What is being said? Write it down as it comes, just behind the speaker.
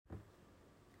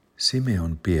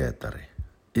Simeon Pietari,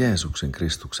 Jeesuksen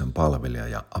Kristuksen palvelija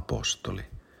ja apostoli,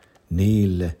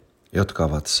 niille, jotka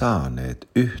ovat saaneet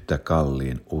yhtä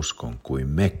kalliin uskon kuin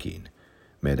mekin,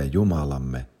 meidän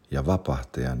Jumalamme ja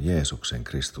vapahtajan Jeesuksen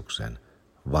Kristuksen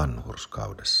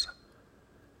vanhurskaudessa.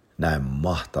 Näin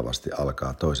mahtavasti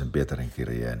alkaa toisen Pietarin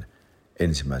kirjeen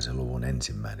 1. luvun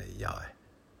 1. jae.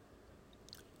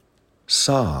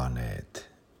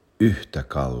 Saaneet yhtä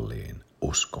kalliin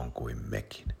uskon kuin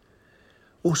mekin.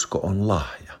 Usko on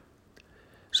lahja.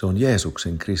 Se on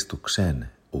Jeesuksen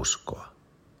Kristuksen uskoa,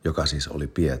 joka siis oli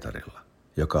Pietarilla,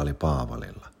 joka oli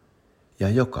Paavalilla ja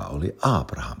joka oli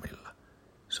Abrahamilla.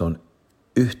 Se on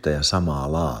yhtä ja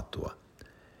samaa laatua,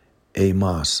 ei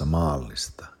maassa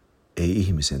maallista, ei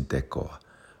ihmisen tekoa,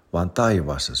 vaan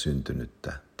taivaassa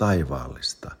syntynyttä,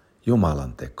 taivaallista,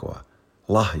 Jumalan tekoa,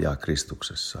 lahjaa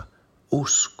Kristuksessa,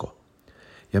 usko.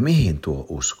 Ja mihin tuo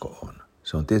usko on?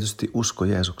 Se on tietysti usko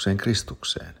Jeesukseen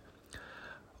Kristukseen.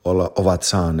 Ovat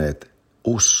saaneet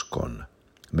uskon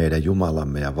meidän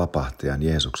Jumalamme ja vapahtajan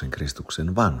Jeesuksen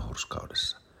Kristuksen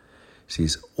vanhurskaudessa.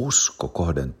 Siis usko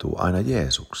kohdentuu aina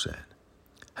Jeesukseen,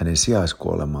 hänen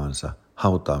sijaiskuolemaansa,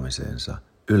 hautaamiseensa,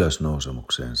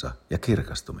 ylösnousemukseensa ja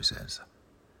kirkastumiseensa.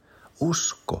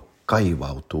 Usko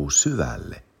kaivautuu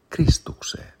syvälle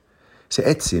Kristukseen. Se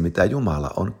etsii, mitä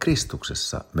Jumala on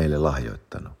Kristuksessa meille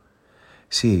lahjoittanut.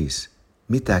 Siis,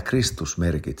 mitä Kristus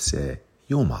merkitsee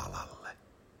Jumalalle.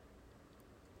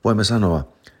 Voimme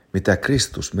sanoa, mitä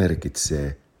Kristus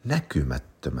merkitsee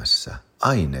näkymättömässä,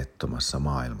 aineettomassa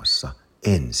maailmassa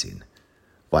ensin,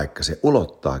 vaikka se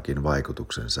ulottaakin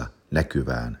vaikutuksensa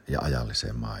näkyvään ja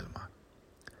ajalliseen maailmaan.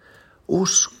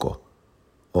 Usko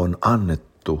on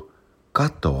annettu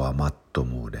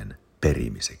katoamattomuuden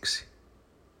perimiseksi.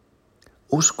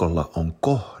 Uskolla on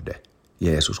kohde,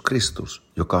 Jeesus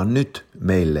Kristus, joka on nyt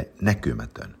meille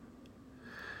näkymätön.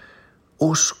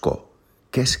 Usko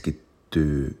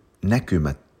keskittyy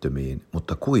näkymättömiin,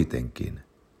 mutta kuitenkin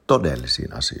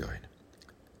todellisiin asioihin.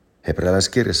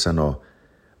 Hebrealaiskirja sanoo,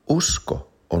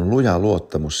 usko on luja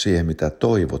luottamus siihen, mitä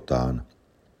toivotaan,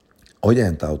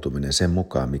 ojentautuminen sen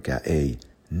mukaan, mikä ei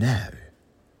näy.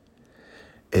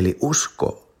 Eli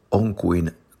usko on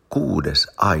kuin 6.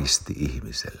 aisti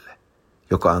ihmiselle,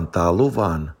 joka antaa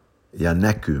luvan ja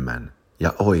näkymän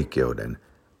ja oikeuden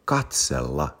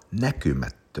katsella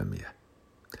näkymättömiä.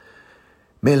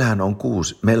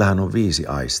 Meillähän on 5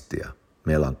 aistia.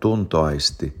 Meillä on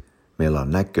tuntoaisti, meillä on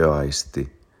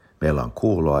näköaisti, meillä on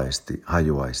kuuloaisti,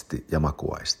 hajuaisti ja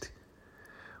makuaisti.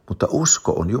 Mutta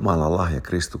usko on Jumalan lahja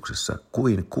Kristuksessa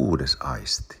kuin 6.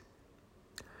 aisti.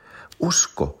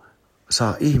 Usko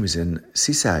saa ihmisen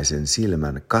sisäisen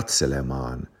silmän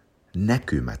katselemaan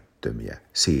näkymättömiä,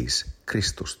 siis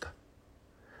Kristusta.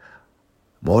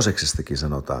 Mooseksestakin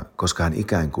sanotaan, koska hän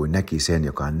ikään kuin näki sen,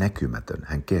 joka on näkymätön,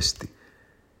 hän kesti.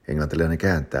 Englantilainen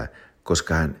kääntää,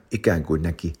 koska hän ikään kuin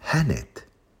näki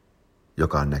hänet,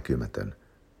 joka on näkymätön,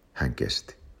 hän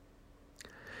kesti.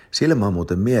 Silmä on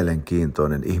muuten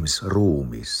mielenkiintoinen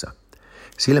ihmisruumiissa.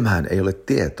 Silmähän ei ole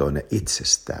tietoinen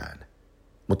itsestään,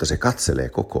 mutta se katselee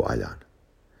koko ajan.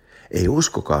 Ei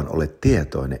uskokaan ole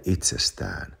tietoinen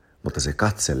itsestään, mutta se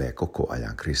katselee koko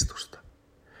ajan Kristusta.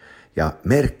 Ja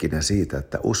merkkinä siitä,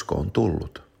 että usko on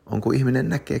tullut, on kun ihminen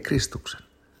näkee Kristuksen,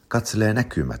 katselee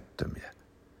näkymättömiä.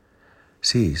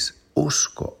 Siis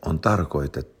usko on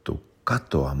tarkoitettu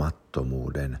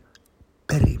katoamattomuuden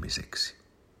perimiseksi.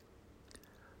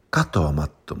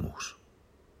 Katoamattomuus.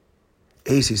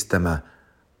 Ei siis tämä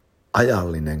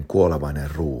ajallinen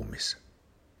kuolevainen ruumis.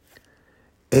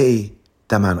 Ei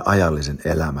tämän ajallisen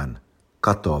elämän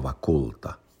katoava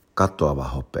kulta, katoava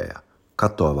hopea,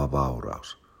 katoava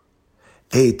vauraus.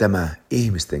 Ei tämä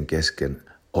ihmisten kesken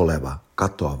oleva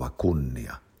katoava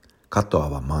kunnia,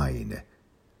 katoava maine,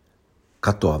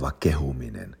 katoava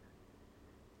kehuminen,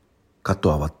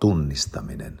 katoava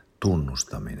tunnistaminen,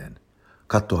 tunnustaminen,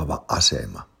 katoava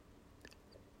asema,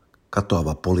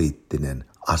 katoava poliittinen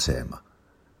asema,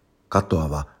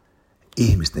 katoava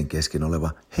ihmisten kesken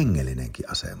oleva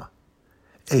hengellinenkin asema.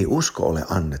 Ei usko ole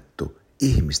annettu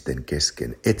ihmisten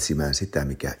kesken etsimään sitä,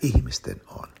 mikä ihmisten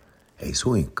on. Ei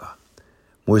suinkaan.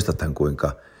 Muistathan,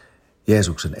 kuinka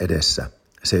Jeesuksen edessä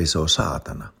seisoo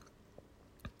saatana.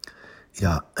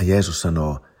 Ja Jeesus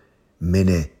sanoo,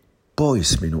 mene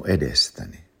pois minun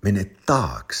edestäni, mene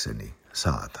taakseni,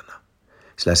 saatana.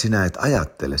 Sillä sinä et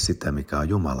ajattele sitä, mikä on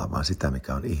Jumala, vaan sitä,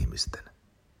 mikä on ihmisten.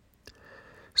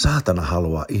 Saatana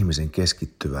haluaa ihmisen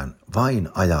keskittyvän vain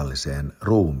ajalliseen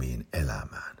ruumiin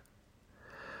elämään.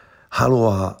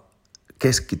 Haluaa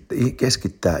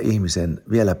keskittää ihmisen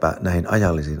vieläpä näihin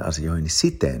ajallisiin asioihin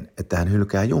siten, että hän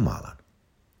hylkää Jumalan.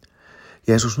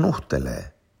 Jeesus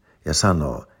nuhtelee ja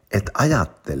sanoo, et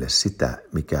ajattele sitä,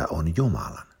 mikä on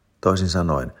Jumalan. Toisin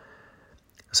sanoen,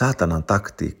 saatanan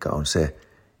taktiikka on se,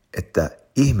 että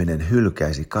ihminen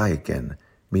hylkäisi kaiken,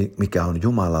 mikä on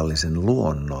jumalallisen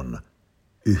luonnon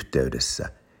yhteydessä,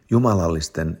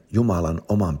 Jumalan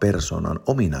oman persoonan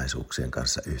ominaisuuksien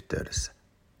kanssa yhteydessä.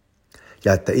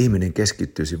 Ja että ihminen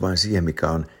keskittyisi vain siihen, mikä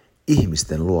on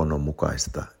ihmisten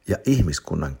luonnonmukaista ja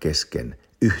ihmiskunnan kesken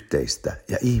yhteistä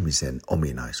ja ihmisen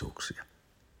ominaisuuksia.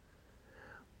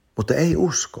 Mutta ei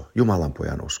usko,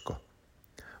 Jumalanpojan usko,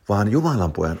 vaan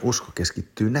Jumalanpojan usko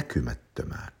keskittyy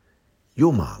näkymättömään,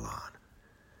 Jumalaan.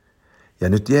 Ja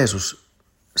nyt Jeesus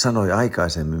sanoi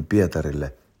aikaisemmin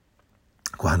Pietarille,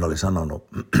 kun hän oli sanonut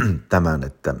tämän,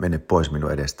 että mene pois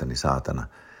minun edestäni, saatana,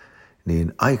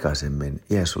 niin aikaisemmin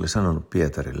Jeesus oli sanonut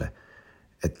Pietarille,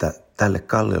 että tälle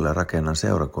kalliolle rakennan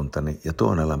seurakuntani ja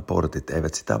Tuonelan portit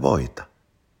eivät sitä voita.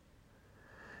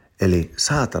 Eli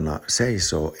saatana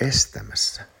seisoo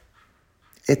estämässä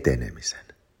etenemisen.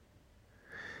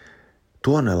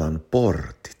 Tuonelan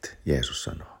portit, Jeesus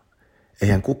sanoo.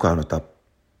 Eihän kukaan ota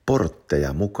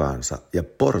portteja mukaansa ja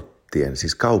porttien,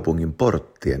 siis kaupungin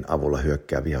porttien avulla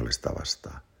hyökkää vihollista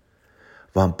vastaan.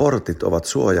 Vaan portit ovat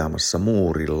suojaamassa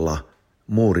muurilla,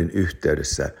 muurin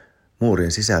yhteydessä,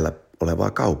 muurin sisällä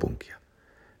olevaa kaupunkia.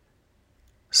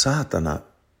 Saatana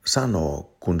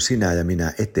sanoo, kun sinä ja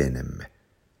minä etenemme,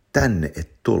 tänne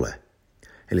et tule.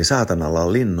 Eli saatanalla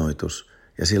on linnoitus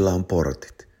ja sillä on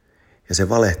portit. Ja se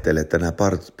valehtelee, että nämä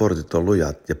portit on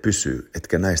lujat ja pysyy,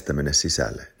 etkä näistä mene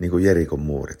sisälle, niin kuin Jerikon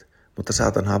muurit. Mutta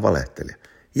saatanhan valehteli.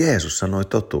 Jeesus sanoi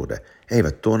totuuden,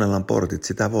 eivät Tuonelan portit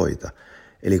sitä voita.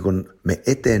 Eli kun me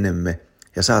etenemme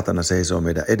ja saatana seisoo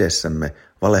meidän edessämme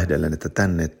valehdellen, että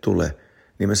tänne et tule,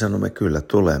 niin me sanomme kyllä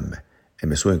tulemme.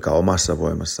 Emme suinkaan omassa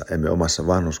voimassa, emme omassa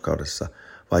vanhurskaudessa,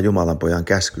 vaan Jumalan pojan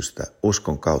käskystä,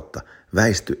 uskon kautta,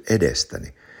 väisty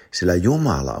edestäni. Sillä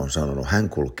Jumala on sanonut, hän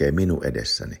kulkee minun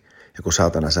edessäni. Ja kun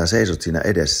saatana sä seisot siinä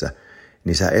edessä,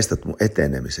 niin sä estät mun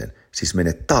etenemisen. Siis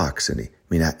menet taakseni,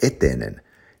 minä etenen.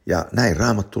 Ja näin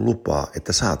Raamattu lupaa,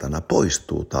 että saatana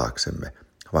poistuu taaksemme.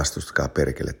 Vastustakaa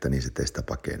perkelettä, niin se teistä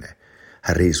pakenee.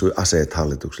 Hän riisui aseet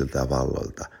hallituksilta ja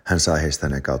valloilta. Hän sai heistä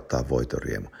hänen kauttaan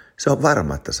voitoriemu. Se on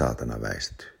varma, että saatana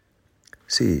väistyy.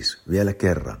 Siis vielä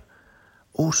kerran,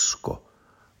 usko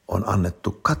on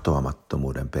annettu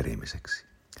katoamattomuuden perimiseksi.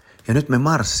 Ja nyt me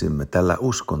marssimme tällä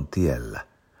uskon tiellä,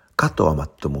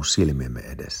 katoamattomuus silmiemme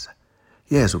edessä.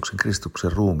 Jeesuksen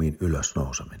Kristuksen ruumiin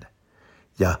ylösnouseminen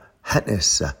ja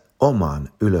hänessä oman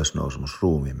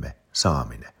ylösnousemusruumimme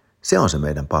saaminen. Se on se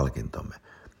meidän palkintomme.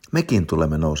 Mekin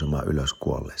tulemme nousemaan ylös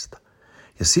kuolleista.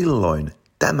 Ja silloin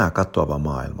tämä katoava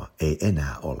maailma ei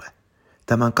enää ole.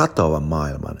 Tämän katoavan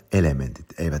maailman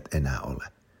elementit eivät enää ole.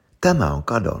 Tämä on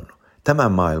kadonnut.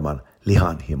 Tämän maailman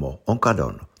lihanhimo on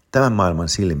kadonnut. Tämän maailman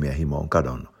silmien himo on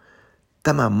kadonnut.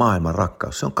 Tämän maailman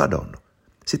rakkaus, se on kadonnut.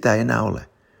 Sitä ei enää ole.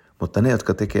 Mutta ne,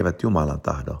 jotka tekevät Jumalan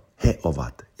tahdon, he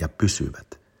ovat ja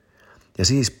pysyvät. Ja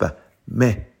siispä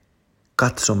me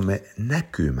katsomme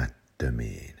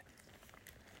näkymättömiin.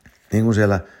 Niin kuin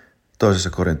siellä toisessa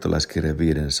korintolaiskirjan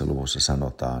 5. luvussa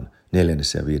sanotaan, 4.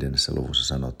 ja 5. luvussa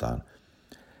sanotaan,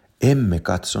 emme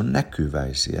katso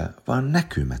näkyväisiä, vaan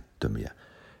näkymättömiä.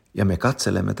 Ja me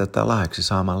katselemme tätä lahjaksi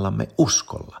saamallamme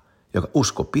uskolla, joka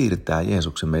usko piirtää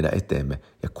Jeesuksen meidän eteemme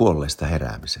ja kuolleista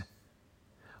heräämisen.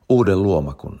 Uuden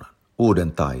luomakunnan,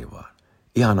 uuden taivaan,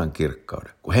 ihanan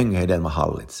kirkkauden, kun hengen hedelmä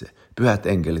hallitsee, pyhät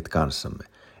enkelit kanssamme,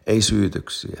 ei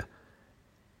syytöksiä,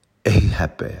 ei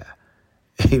häpeää,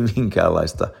 ei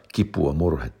minkäänlaista kipua,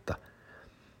 murhetta.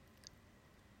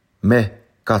 Me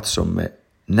katsomme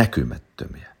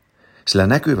näkymättömiä, sillä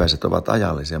näkyväiset ovat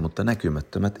ajallisia, mutta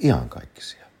näkymättömät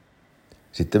iankaikkisia.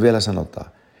 Sitten vielä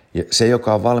sanotaan, se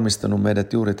joka on valmistanut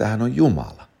meidät juuri tähän on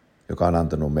Jumala, joka on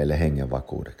antanut meille hengen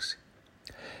vakuudeksi.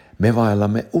 Me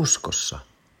vaellamme uskossa,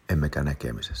 emmekä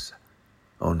näkemisessä.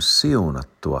 On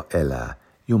siunattua elää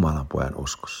Jumalan pojan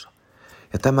uskossa.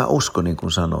 Ja tämä usko, niin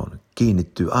kuin sanon,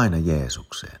 kiinnittyy aina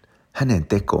Jeesukseen, hänen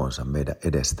tekoonsa meidän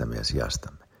edestämme ja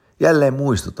sijastamme. Jälleen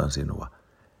muistutan sinua.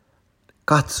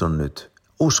 Katso nyt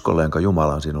uskolle, jonka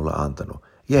Jumala on sinulle antanut,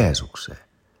 Jeesukseen.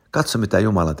 Katso, mitä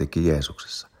Jumala teki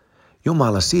Jeesuksessa.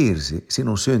 Jumala siirsi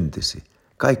sinun syntisi,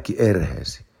 kaikki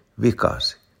erheesi,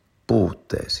 vikasi,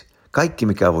 puutteesi, kaikki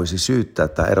mikä voisi syyttää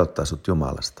tai erottaa sut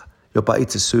Jumalasta, jopa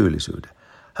itse syyllisyyden.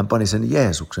 Hän pani sen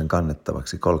Jeesuksen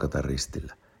kannettavaksi Golgatan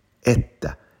ristillä,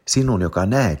 että sinun, joka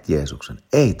näet Jeesuksen,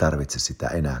 ei tarvitse sitä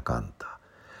enää kantaa.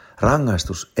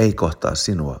 Rangaistus ei kohtaa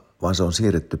sinua, vaan se on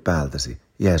siirretty päältäsi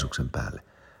Jeesuksen päälle.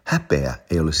 Häpeä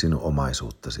ei ole sinun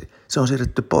omaisuuttasi. Se on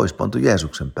siirretty pois, pantu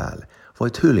Jeesuksen päälle.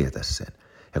 Voit hyljätä sen.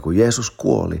 Ja kun Jeesus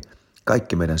kuoli,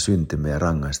 kaikki meidän syntimme ja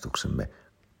rangaistuksemme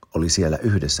oli siellä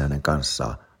yhdessä hänen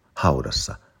kanssaan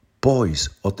haudassa,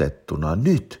 pois otettuna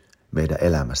nyt meidän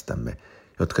elämästämme,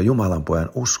 jotka Jumalan pojan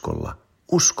uskolla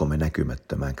uskomme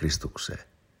näkymättömään Kristukseen,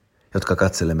 jotka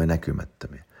katselemme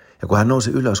näkymättömiä. Ja kun hän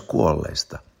nousi ylös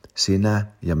kuolleista, sinä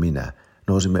ja minä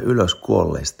nousimme ylös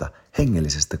kuolleista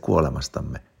hengellisestä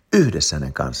kuolemastamme yhdessä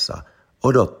hänen kanssaan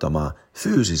odottamaan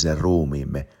fyysisen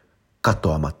ruumiimme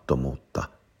katoamattomuutta.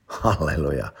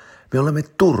 Halleluja. Me olemme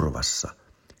turvassa.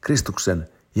 Kristuksen,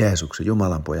 Jeesuksen,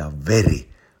 Jumalan pojan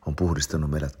veri on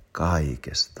puhdistanut meidät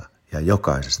kaikesta ja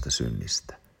jokaisesta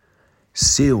synnistä.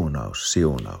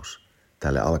 Siunaus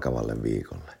tälle alkavalle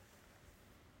viikolle.